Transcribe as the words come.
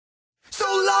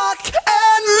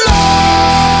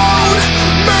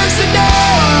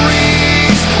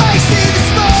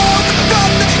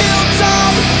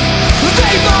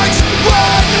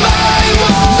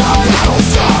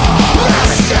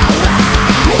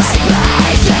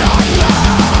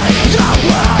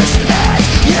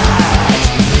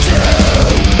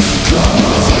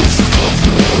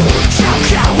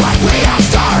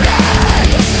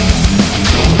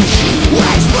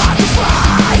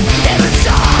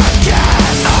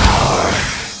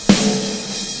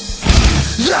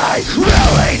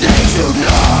to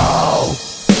know.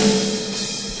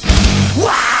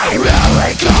 We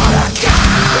really gotta go.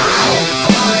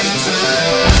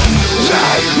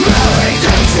 They really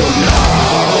need to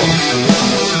know.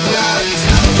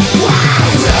 We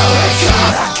really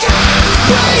gotta go.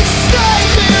 We stay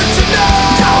here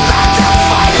tonight. Don't let them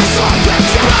fight us on the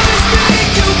day. Promise me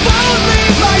you won't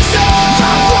leave my side.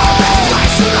 The warmest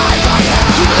place alive I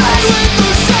am. You led with the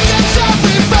seconds of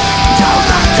revenge. Don't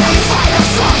let them fight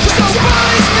us on the day. So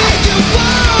promise me you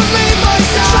won't leave my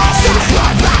side. Trust us,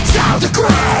 run back down the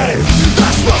grave. The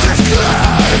smoke is clear.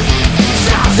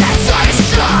 Sounds inside the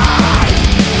sky.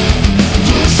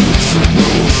 The shoots and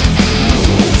moves.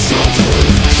 Moves of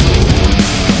control.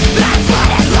 That's what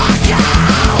it locked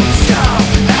down. Still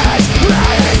is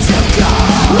ready to go.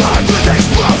 Armed with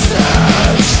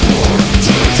explosives.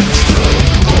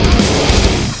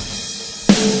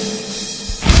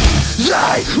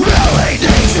 They really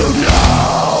need to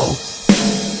know.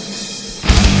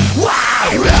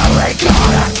 We really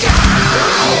gotta go.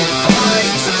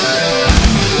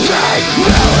 They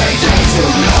really need to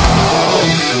know.